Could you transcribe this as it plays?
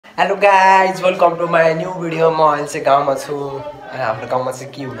Hello guys welcome to my new video. म अहिले चाहिँ गाउँमा छु। हाम्रो गाउँमा चाहिँ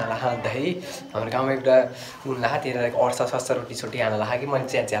के हुन लाहा भन्दाखेरि हाम्रो गाउँमा एउटा हुन लाहा त्यही अर्सा सस्ता रोटी सोटी हाल्न लाहा कि मैले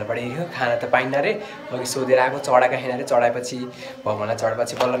चाहिँ झ्यालबाट हेऱ्यो खाना त पाइन्न अरे। अघि सोधेर आएको चढाएको खाएन अरे। चढाएपछि भगवान्लाई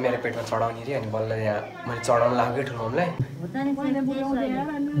चढाएपछि बल्ल मेरो पेटमा चढाउने अरे। अनि बल्ल यहाँ मैले चढाउनु लाग्यो कि ठुलो हामीलाई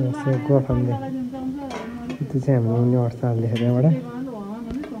त्यो चाहिँ हाम्रो अवस्था लेखेर यहाँबाट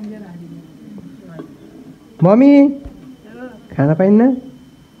मम्मी खाना पाइन्न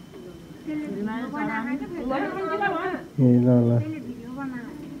ए ल ल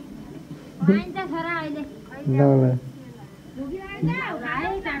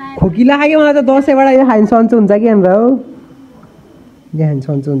खोकिला खायो मलाई त दसैँबाट यो खाइन सन्चो हुन्छ कि हाम्रो हौ यहाँ खाइन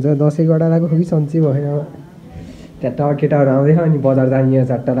सन्चो हुन्छ दसैँबाट लगाएको खोकी सन्चै भयो त्यहाँ केटाहरू आउँदैछ अनि बजार जाने यहाँ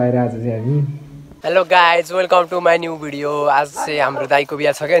चट्टा लगाएर आज चाहिँ हामी। Hello guys welcome to my new video. आज चाहिँ हाम्रो दाइको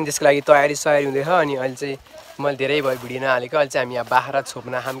बिहा छ क्या अनि त्यसको लागि तयारी हुँदैछ। अनि अहिले चाहिँ मैले धेरै भयो भिडियो नहालेको। अहिले चाहिँ हामी यहाँ बाख्रा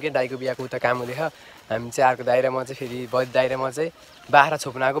छोप्न खाम के दाइको बिहाको उता काम हुँदैछ। हामी चाहिँ अर्को दाइरामा चाहिँ फेरि बदी दाइरामा चाहिँ बाख्रा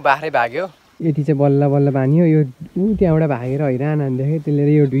छोप्न आएको। बाख्रै भाग्यो यति चाहिँ बल्ल बल्ल बानियो यो ऊ त्यहाँबाट भागेर हैरान हान्दाखेरि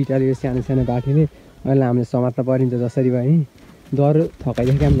त्यसले यो दुईवटाले यो सानो सानो बाठीले अहिले हामीले समात्न परिन्छ जसरी भयो नि डर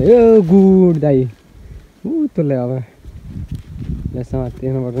थकाइदिएको हामीले यो गुड दाइ ऊ त्यसलाई अब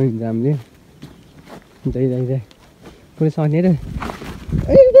समात्नु पर्छ हुन्छ हामीले जै दाइ दाइ पुरै समात्ने र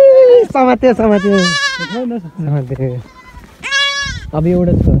समात्यो समात्यो समात्यो। अब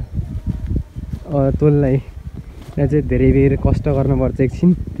एउटा छ तोललाई यहाँ चाहिँ धेरै बेर कष्ट गर्नुपर्छ एकछिन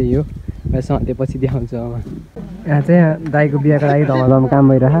त्यही हो। समातेपछि देखाउँछु अब यहाँ चाहिँ दाइको बिहाको लागि धमाधम काम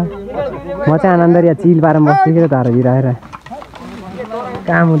भइरहेछ। म चाहिँ आनन्द यहाँ चिल पारेर बस्छु कि धारो बिराएर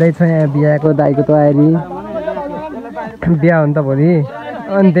काम हुँदैछ यहाँ बिहाको दाइको तयारी बिहा हो नि त भोलि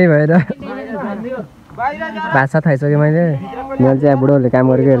अनि त्यही भएर भाषा थाइसक्यो मैले चाहिँ बुढोहरूले काम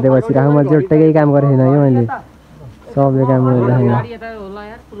गरेको हेर्दै बसिरहेको। मैले चाहिँ एउटै काम गरेको छैन कि मैले सबले काम गरिरहेको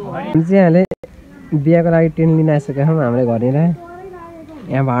चाहिँ यहाँले बिहाको लागि टेन्ट लिन आइसकेको छौँ हाम्रो घरनिर।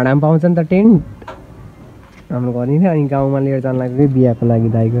 यहाँ भाडामा पाउँछ नि त टेन्ट हाम्रो घरनिर। अनि गाउँमा लिएर जानु लाग्यो बिहाको लागि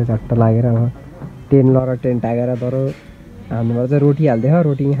दाइको झट्ट लागेर अब टेन्ट लर टेन्ट टागेर तर हाल्नुपर्छ रोटी हाल्दै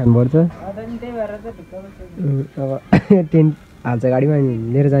रोटी खानुपर्छ। अब टेन्ट हाल्छ गाडीमा अनि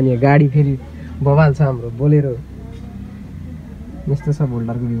लिएर जाने गाडी फेरि बबाल छ हाम्रो बोलेरो यस्तो छ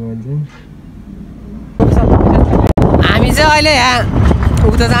भोल्डरको बिमार चाहिँ। हामी चाहिँ अहिले यहाँ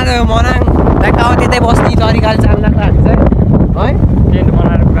उता जाँदै मनाङ अब त्यतै बस्ने तरिकाले जानु लाग्छ हामी चाहिँ है टेन्ट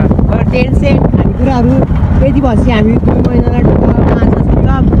बनाएर पुरा टेन्ट सेट खाने कुराहरू यति भएपछि हामी 2 महिनालाई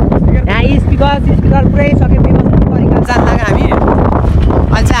यहाँ स्पिकर पुरै सकेपछि बस्ने तरिकाले जानु लाग्यो हामी।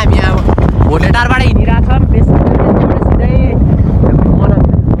 अहिले चाहिँ हामी यहाँ भोटेटारबाट हिँडिरहेको छौँ त्यसबाट सिधै मनाङ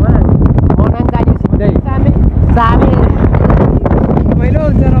जाने सिधै सामे रमाइलो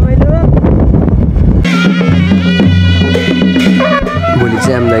हुन्छ रमाइलो। भोलि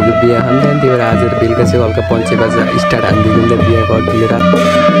चाहिँ हामीलाई बिहा खान्छ त्यही भएर आज बेलुका चाहिँ हल्का पञ्चे बजा स्टार्ट हालिदिएको नि त बिहाको अघिल्लो रात।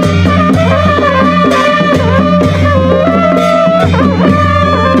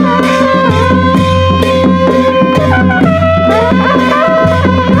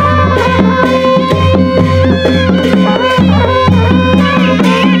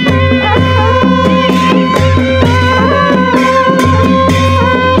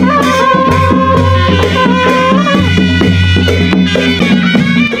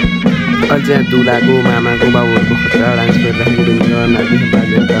 अझै दुलाको मामाको बाबुहरूको खतरा डान्स गरिराखेको हुन्छ नाति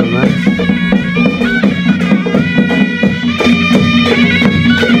बाजेतालमा।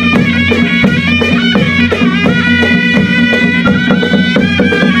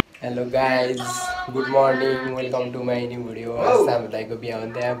 Hello guys good morning welcome to my new video. आज हाम्रो दाइको बिहा हो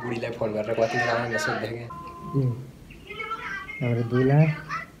नि त्यहाँ बुढीलाई फोन गरेर कति जाने सोध्दै क्या हाम्रो दुला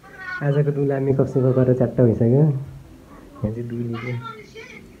आजको दुला मेकअप सेकअप गरेर च्याट्ट भइसक्यो। यहाँ चाहिँ दुलीको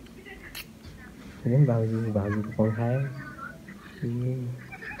भाउजूको फोन खायो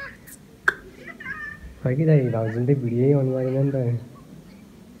खै कि दाइ भाउजूले चाहिँ भिडियो आउनु परेन नि त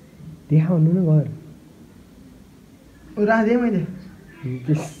देखाउनु न घर राखेँ मैले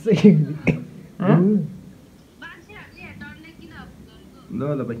त्यसै ल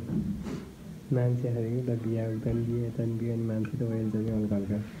भाइ मान्छेहरू त बिहा बिहा अनि मान्छे त भइहाल्छ कि हल्का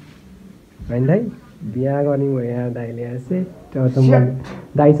हल्का होइन दाइ बिहा गर्ने भयो यार दाइले यार त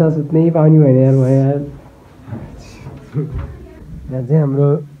दाइसँग सुत्नै पाउने भएन यार भयो यार। यहाँ चाहिँ हाम्रो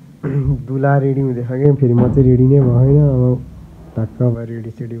दुला रेडी हुँदैछ कि फेरि म चाहिँ रेडी नै भएन। अब टक्क अब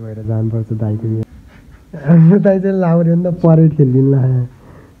रेडी सेडी भएर जानुपर्छ दाइको बिहा। दाइ चाहिँ लाउऱ्यो नि त परेड खेलिदिनु लाग्यो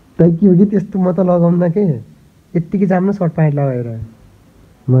दाइ के हो कि त्यस्तो म त लगाउन के यत्तिकै जाम्न सर्ट प्यान्ट लगाएर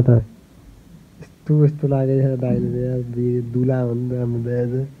म त यस्तो लागेको छ दाइले दुला हो नि त हाम्रो दाइ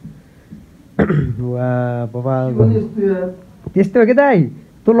चाहिँ वा बाबा त्यस्तो हो कि दाइ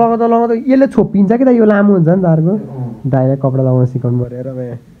त्यो लगाउँदा यसले छोपिन्छ कि त यो लामो हुन्छ नि त अर्को दाइलाई कपडा लगाउन सिकाउनु पऱ्यो र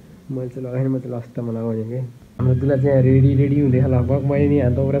मैले चाहिँ लगाएँ म चाहिँ लास्टमा लगाउने कि हाम्रो दुला चाहिँ रेडी हुँदैछ लगभग मैले नि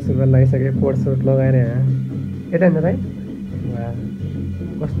यहाँ दौरा सुरुवाल लगाइसकेँ कोट सोट लगाएर यहाँ यता नि त भाइ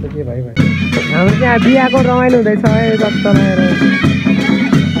कस्तो के भाइ हाम्रो चाहिँ बिहाको रमाइलो हुँदैछ है जस्तो लगाएर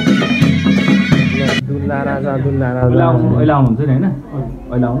दुल्ला राजा अहिले आउनुहुन्छ नि होइन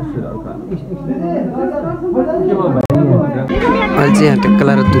अहिले आउनुहोस् अहिले चाहिँ यहाँ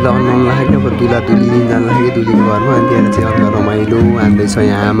टेक्कला र दुला बनाउनु लाग्यो अब दुला दुली लिन जानु लाग्यो दुलीको घरमा अनि त्यहाँ चाहिँ अर्को रमाइलो हान्दैछ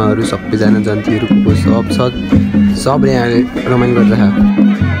यहाँ आमाहरू सबैजना जन्तीहरू सबले यहाँ रमाइलो गरिरहेको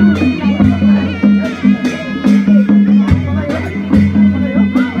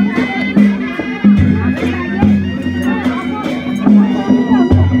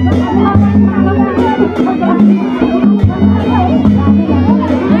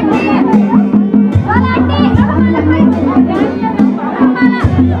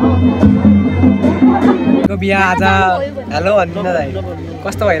बिहा आज हेलो भन्नु न दाइ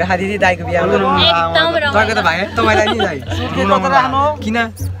कस्तो भइरहेको दिदी दाइको बिहा तपाईँको त भाइ तपाईँलाई नि दाइ किन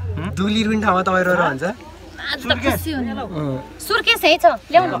दुली रुने ठाउँमा तपाईँ रोएर भन्छ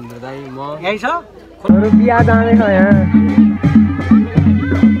बिहा जाँदैछ यहाँ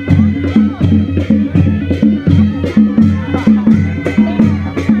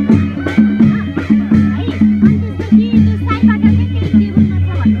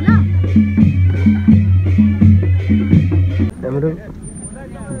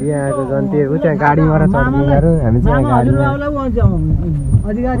बिहाको जन्तीहरू त्यहाँ गाडीबाट चढिदिँदाहरू हामी चाहिँ गाडीमा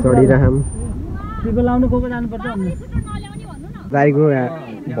चढिरहौँ गाईको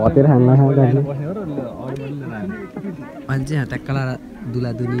भतेर खान अहिले चाहिँ यहाँ ट्याक्कला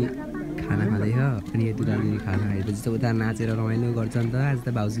दुला दुली खाना खाँदैछ अनि यो दुला दुली खाना खाएपछि त उता नाचेर रमाइलो गर्छ नि त आज त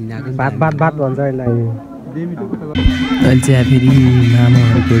भाउजू आएको बात भन्छ अहिले चाहिँ फेरि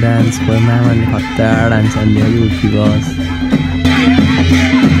मामाहरूको डान्स भयो मामाले खत्ता डान्स अन्य उठी बस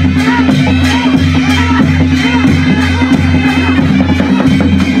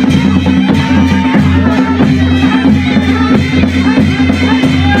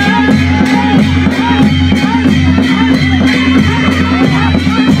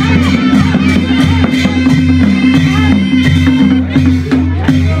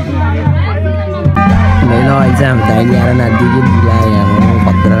हाम्रो दाइले आएर नाच्दियो कि बुलायो यहाँ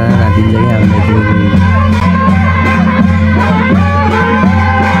खतरा नाचिन्छ कि हामीलाई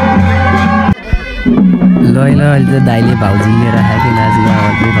ल अहिले चाहिँ दाइले भाउजू लिएर आयो कि नाचेको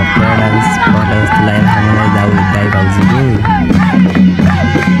आमा चाहिँ खतरा डान्स गर्दा जस्तो लागेर हामीलाई दाइ भाउजूको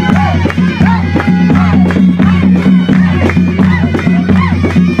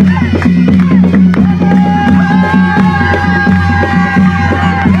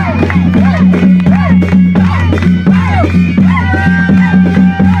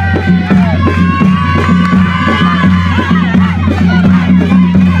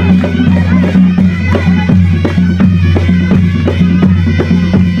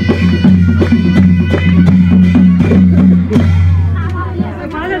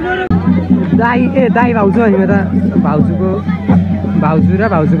दाइ भाउजू हामी त भाउजूको भाउजू र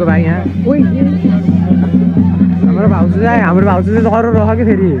भाउजूको भाइ यहाँ हाम्रो भाउजू चाहिँ डह्रो रह कि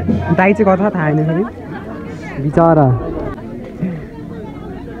फेरि दाइ चाहिँ कता थाहा छैन फेरि बिचरा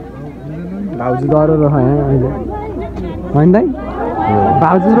भाउजू डह्रो रह यहाँ अहिले होइन दाइ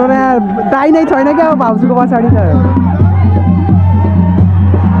भाउजू र दाइ नै छैन क्या अब भाउजूको पछाडि त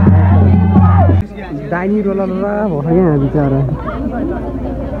दाइ नि रोला भयो यहाँ बिचरा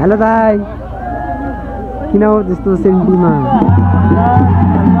हेलो दाइ किन हो त्यस्तो सेन्टीमा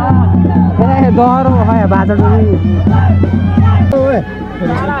डह्रो भयो बाजा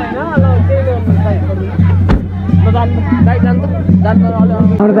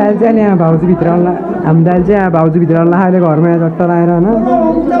हाम्रो दाइले चाहिँ यहाँ भाउजूभित्र हाम्रो दाइले चाहिँ यहाँ भाउजूभित्र अहिले घरमा यहाँ झट्ट लगाएर होइन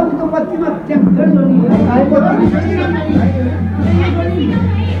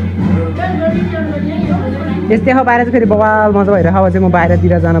यस्तै हो बाहिर चाहिँ फेरि बवाल मजा भइरहेको अब चाहिँ म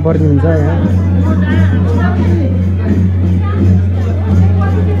बाहिरतिर जान पर्ने हुन्छ यहाँ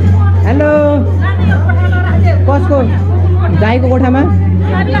हेलो कसको दाइको कोठामा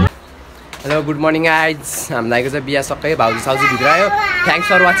हेलो गुड मर्निङ आइज हाम्रो दाइको चाहिँ बिहा सबै भाउजू साउजू भित्र आयो thanks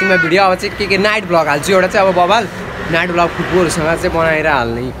for watching my video अब चाहिँ के नाइट भ्लग हाल्छु एउटा चाहिँ अब बबाल नाइट भ्लग फुटबलहरूसँग चाहिँ बनाएर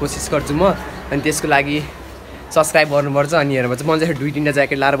हाल्ने कोसिस गर्छु म अनि त्यसको लागि सब्सक्राइब गर्नुपर्छ अनि हेर्नु चाहिँ म चाहिँ 2-3टा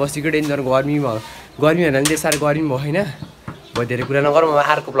ज्याकेट लाएर बसेको डेन्जर गर्मी भन्नाले त्यति साह्रो गर्मी भयो होइन धेरै कुरा नगरौँ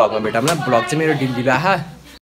अर्को भ्लगमा भेटौँ न भ्लग चाहिँ मेरो ढिलो आहा